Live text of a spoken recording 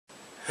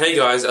Hey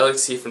guys,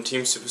 Alex here from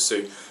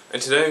teamsupersu, and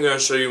today I'm going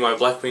to show you my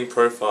Blackwing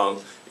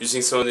profile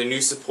using some of the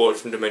new support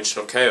from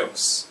Dimensional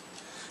Chaos.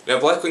 Now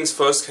Blackwings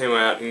first came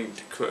out in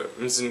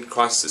Crimson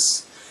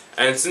Crisis,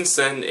 and since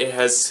then it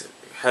has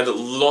had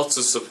lots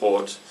of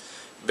support,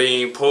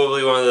 being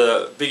probably one of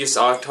the biggest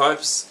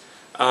archetypes.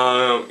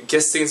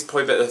 Guessing it's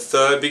probably about the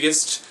third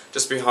biggest,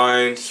 just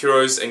behind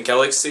Heroes and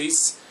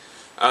Galaxies,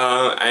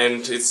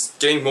 and it's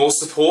getting more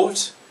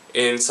support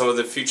in some of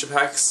the future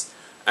packs.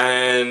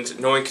 And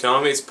knowing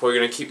Konami, it's probably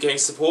going to keep getting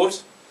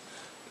support.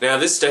 Now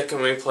this deck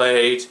can be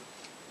played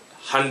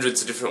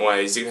hundreds of different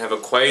ways. You can have a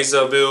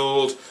Quasar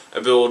build,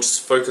 a build just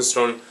focused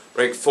on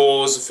rank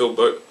 4s, a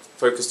build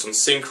focused on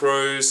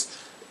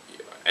synchros.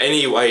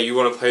 Any way you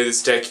want to play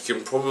this deck, you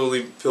can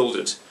probably build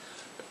it,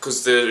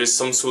 because there is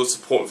some sort of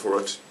support for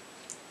it.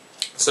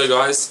 So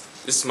guys,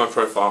 this is my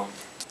profile.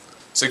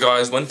 So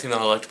guys, one thing that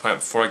I like to point out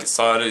before I get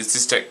started is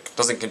this deck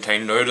doesn't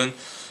contain Nodin.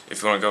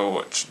 If you want to go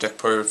watch deck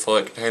profile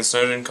that contains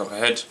Nodin, go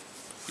ahead,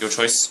 your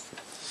choice.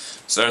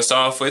 So to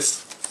start off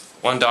with,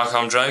 one Dark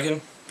Arm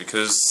Dragon,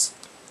 because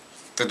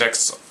the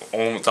deck's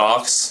all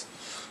darks,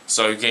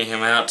 so getting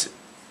him out,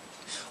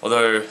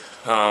 although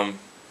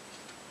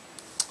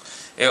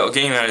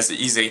getting him out is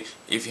easy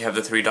if you have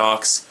the 3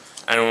 darks,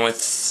 and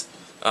with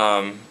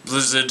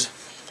Blizzard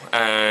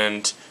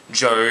and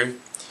Joe,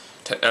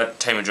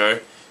 Tamer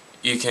Joe,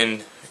 you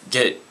can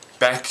get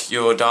back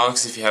your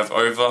darks if you have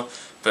over,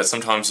 but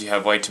sometimes you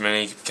have way too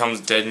many. He becomes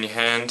dead in your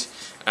hand,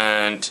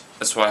 and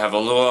that's why I have a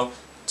lure,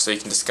 so you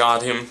can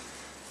discard him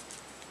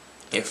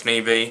if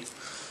need be.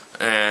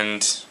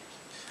 And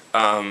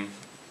yeah,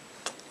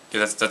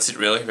 that's it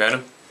really about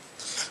him.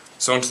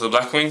 So on to the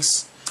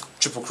Blackwings.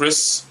 Triple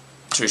Chris,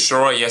 2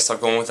 Shura, yes, I've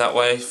gone with that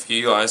way for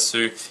you guys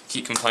who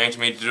keep complaining to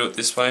me to do it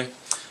this way.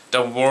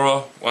 Double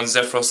Bora, 1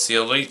 Zephyros the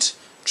Elite,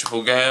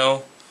 Triple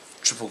Gale,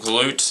 Triple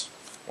Galoot,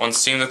 1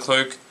 Steam the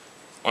Cloak,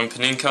 1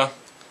 Paninka,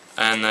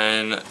 and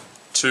then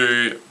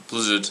 2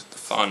 Blizzard, the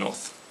Far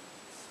North.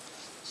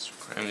 Let's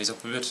cram these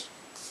up a bit.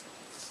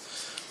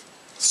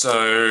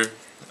 So,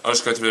 I'll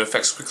just go through the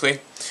effects quickly.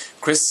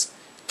 Chris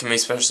can be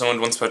special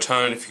summoned once per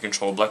turn if you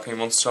control a Blackwing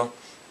monster,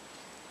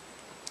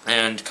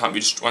 and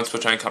once per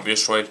turn can't be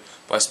destroyed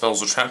by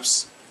spells or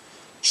traps.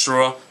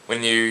 Shura,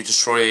 when you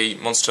destroy a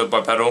monster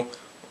by battle,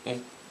 you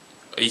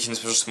can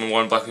special summon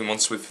 1 Blackwing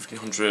monster with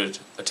 1500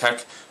 attack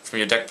from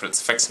your deck, but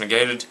its effects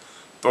negated.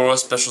 Bora,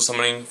 special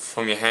summoning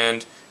from your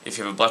hand if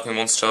you have a Blackwing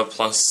monster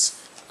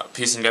plus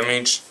piercing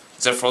damage.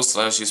 Zephyros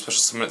allows you to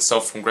special summon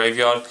itself from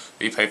graveyard,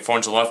 but you pay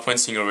 400 life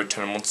points and you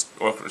return a monster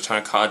or return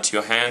a card to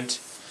your hand.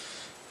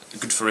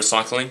 Good for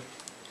recycling.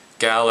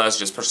 Gale allows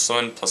you to special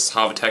summon plus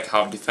half attack,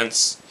 half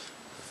defense.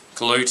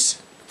 Galoot,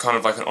 kind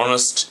of like an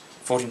honest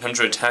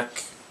 1400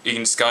 attack. You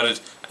can discard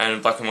it,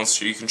 and Blackwing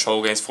monster you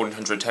control gains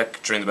 1400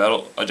 attack during the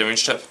battle, a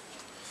damage step.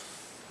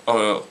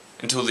 You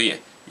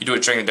do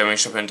it during the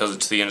damage step and it does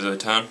it to the end of the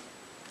turn.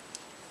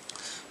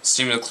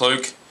 Steam the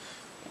Cloak,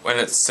 when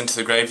it's sent to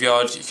the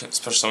graveyard, you can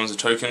special summon a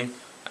token,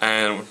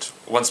 and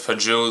once per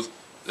duel,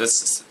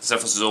 this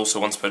Zephyros is also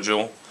once per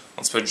duel,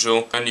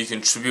 and you can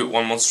tribute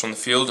 1 monster on the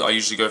field. I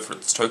usually go for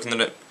its token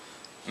that it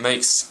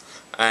makes,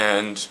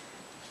 and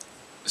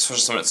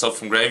special summon itself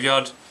from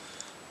graveyard.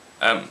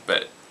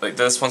 But like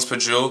that's once per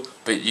duel,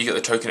 but you get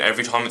the token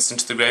every time it's sent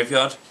to the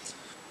graveyard.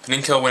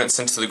 Paninka, when it's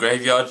sent to the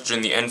graveyard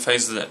during the end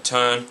phase of that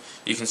turn,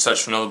 you can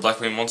search for another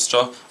Blackwing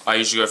monster. I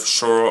usually go for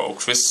Shura or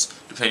Chris,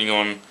 depending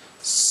on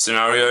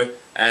scenario,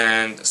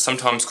 and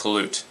sometimes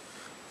Galoot,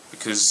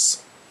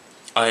 because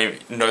I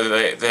know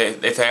that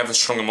if they have a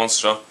stronger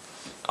monster,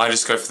 I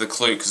just go for the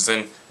Galoot, because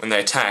then when they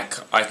attack,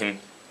 then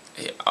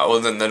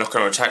they're not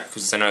going to attack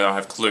because they know that I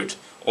have Galoot,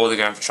 or they're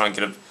going to have to try and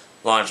get a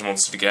larger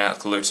monster to get out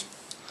Galoot.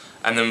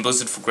 And then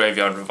Blizzard for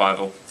Graveyard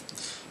Revival.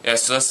 Yeah,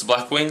 so that's the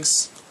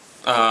Blackwings,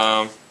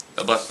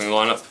 the Blackwing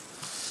lineup.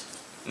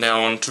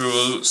 Now on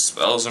to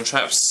spells and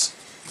traps.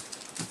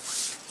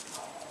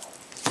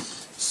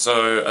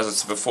 So, as I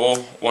said before,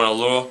 1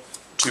 Allure,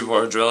 2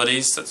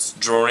 Dualities, that's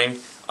drawing.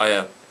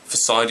 For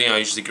siding, I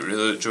usually get rid of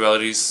the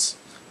Dualities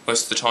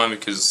most of the time,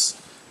 because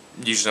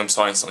usually I'm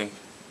siding something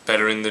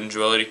better in than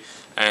Duality,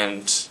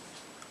 and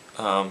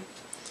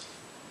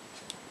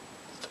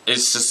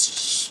it's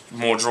just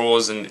more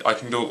draws, and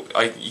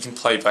you can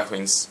play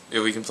Blackwings,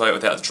 we can play it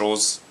without the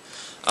draws.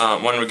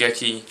 1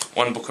 Regeki,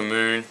 1 Book of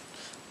Moon,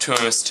 2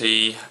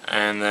 MST,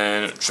 and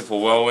then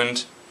triple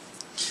Whirlwind.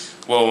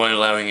 Whirlwind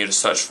allowing you to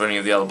search for any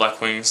of the other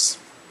Blackwings.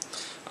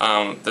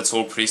 That's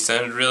all pretty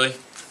standard really.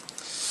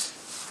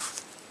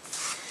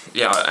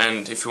 Yeah,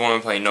 and if you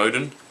want to play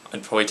Nodin,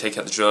 I'd probably take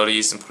out the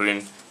Dualities and put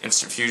in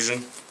Instant Fusion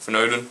for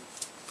Nodin.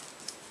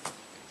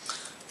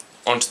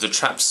 Onto the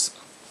traps.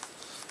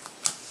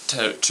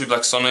 2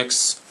 Black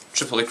Sonics,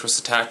 triple Icarus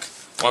attack,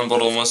 1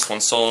 Bottomless, 1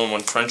 Solemn,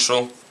 1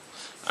 Torrential,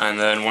 and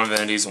then 1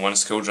 Vanities and 1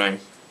 Skill Drain.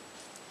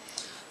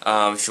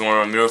 If you want to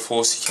run Mirror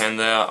Force, you can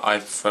there. I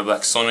prefer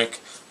Black Sonic,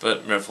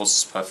 but Mirror Force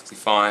is perfectly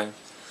fine.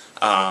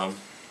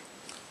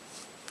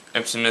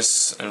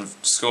 Emptiness and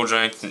Skill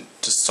Drain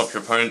to stop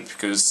your opponent,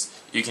 because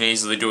you can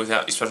easily do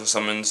without your special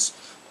summons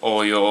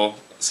or your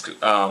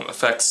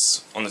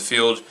effects on the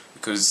field,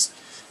 because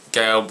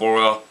Gale,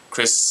 Bora,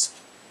 Chris,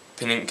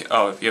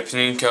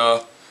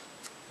 Paninka,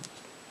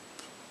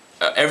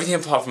 everything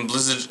apart from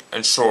Blizzard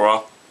and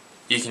Shura,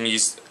 you can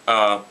use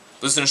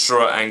Blizzard and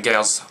Shura and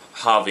Gale's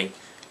halving.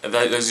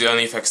 Those are the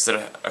only effects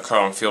that occur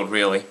on field,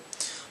 really.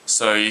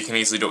 So you can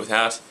easily do it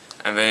without.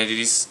 And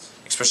vanities,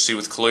 especially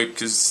with Colute,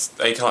 because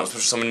they can't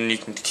special summon and you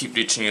can keep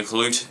ditching your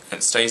Colute and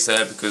it stays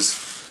there because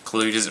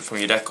Colute isn't from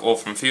your deck or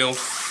from field.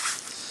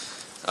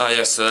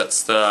 Yeah, so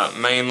that's the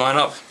main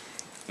lineup.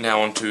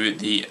 Now onto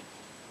the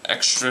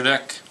extra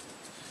deck.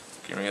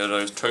 Getting rid of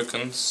those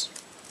tokens.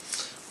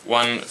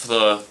 One for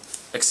the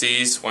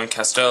Xyz, one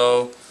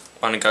Castel,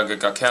 one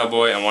Gaga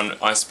Cowboy, and one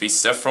Ice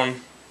Beast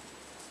Zephron.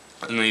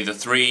 And then the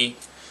 3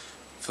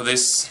 for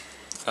this.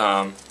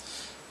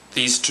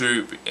 These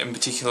 2 in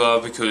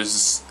particular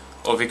because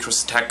of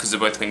Icarus attack, because they're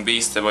both winged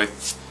beasts. They're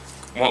both,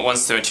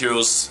 once their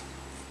materials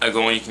are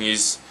gone, you can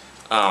use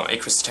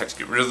Icarus attack to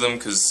get rid of them,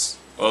 because,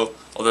 well,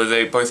 although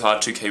they both are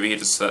 2 KB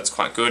hitters, so that's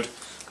quite good.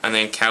 And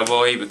then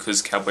Cowboy,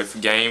 because Cowboy for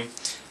game.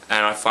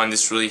 And I find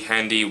this really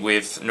handy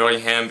with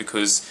Nottingham,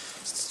 because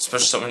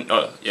special summon,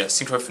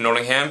 Synchro for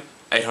Nottingham,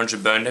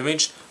 800 burn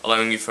damage,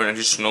 allowing you for an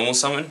additional normal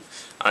summon.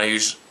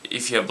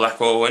 If you have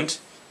Blackwing,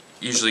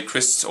 usually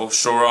Chris or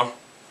Shura,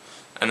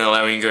 and then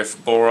allowing you to go for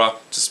Bora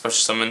to special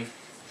summon,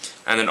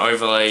 and then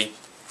overlay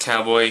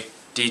Cowboy,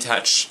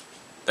 detach.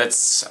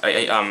 That's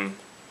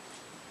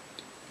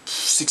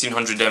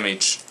 1600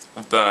 damage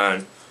of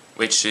burn,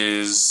 which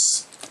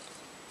is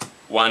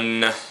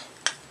 1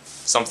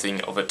 something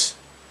of it.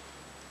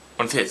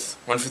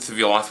 1/5 of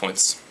your life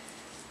points.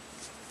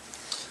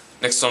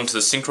 Next on to the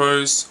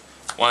synchros.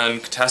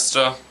 1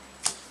 Catasta,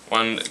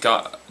 1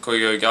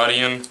 YuGiOh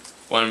Guardian,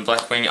 1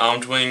 Blackwing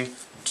Armed Wing,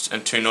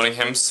 and 2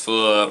 Nottinghams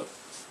for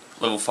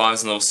level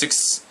 5s and level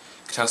 6.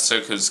 Catasta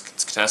because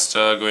it's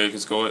Catasta, YuGiOh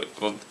because YuGiOh,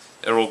 well,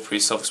 they're all pretty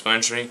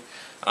self-explanatory.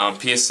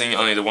 Piercing,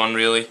 only the 1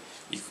 really,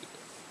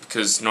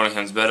 because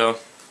Nottingham's better.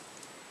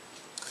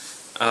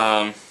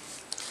 And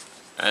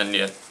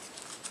yeah,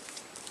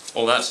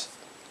 all that.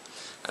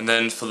 And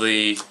then for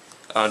the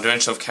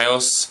Dimension of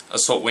Chaos,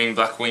 Assault Wing,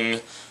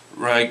 Blackwing,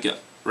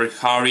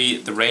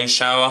 Rikari, the Rain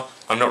Shower.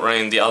 I'm not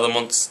running the other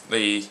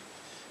the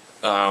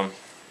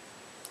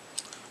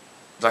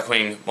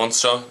Blackwing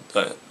monster,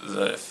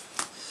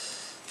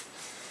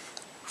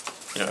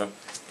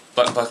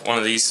 one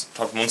of these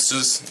type of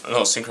monsters,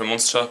 not a synchro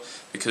monster,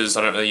 because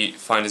I don't really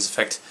find his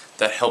effect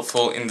that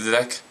helpful in the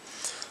deck.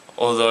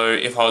 Although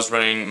if I was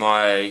running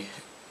my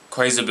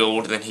Quasar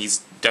build, then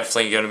he's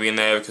definitely going to be in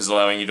there, because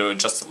allowing you to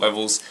adjust the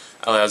levels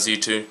allows you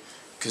to,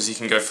 because you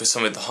can go for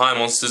some of the higher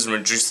monsters and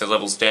reduce their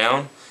levels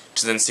down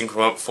to then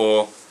synchro up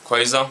for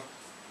Quasar.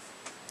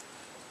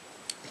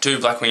 2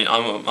 Blackwing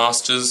Armor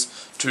Masters,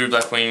 2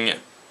 Blackwing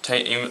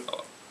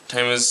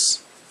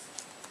Tamers,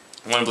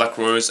 1 Black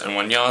Rose and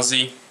 1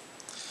 Yazi.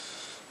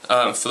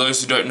 For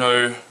those who don't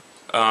know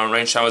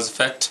Rain Shower's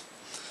effect,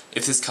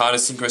 if this card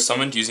is synchro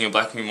summoned using a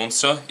Blackwing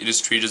monster, it is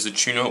treated as a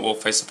tuner or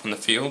face up on the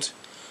field.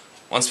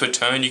 Once per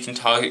turn, you can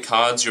target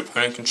cards your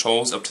opponent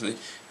controls up to the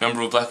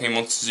number of Blackwing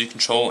monsters you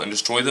control and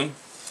destroy them.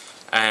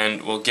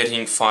 And well,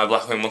 getting 5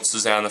 Blackwing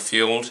monsters out on the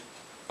field,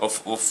 or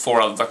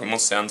 4 other Blackwing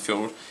monsters out on the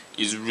field,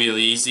 is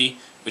really easy,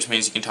 which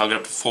means you can target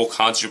up to 4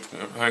 cards your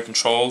opponent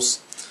controls.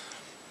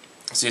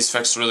 So these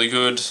effects are really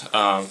good.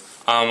 Armor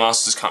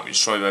Masters can't be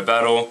destroyed by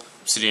battle.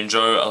 Obsidian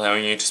Joe,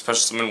 allowing you to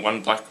special summon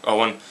 1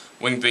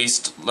 Winged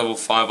Beast, level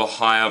 5 or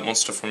higher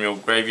monster from your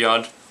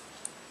graveyard.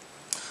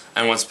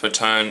 And once per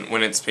turn,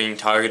 when it's being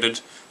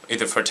targeted,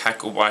 either for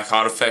attack or by a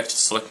card effect,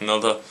 select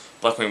another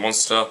Blackwing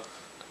monster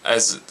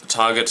as the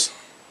target,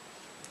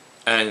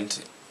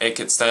 and it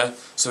gets there.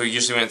 So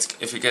usually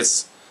if it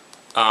gets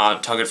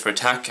targeted for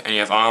attack and you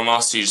have Armor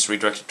Master, you just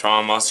redirect it to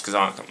Armor Master, because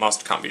Armor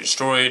Master can't be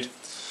destroyed.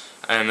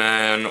 And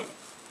then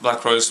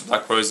Black Rose and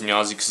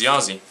Yazi, because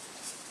Yazi.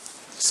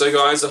 So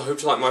guys, I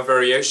hope you like my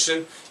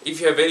variation. If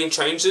you have any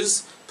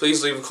changes,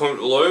 please leave a comment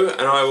below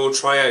and I will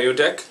try out your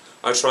deck.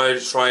 I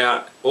try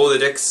out all the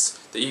decks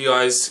that you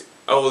guys,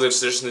 all the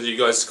suggestions that you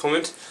guys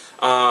comment.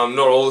 Not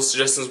all the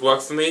suggestions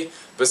work for me,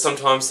 but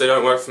sometimes they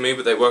don't work for me,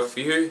 but they work for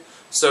you.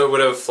 So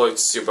whatever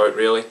floats your boat,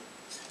 really.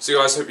 So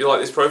guys, hope you like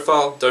this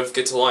profile. Don't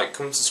forget to like,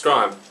 comment,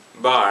 subscribe.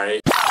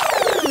 Bye.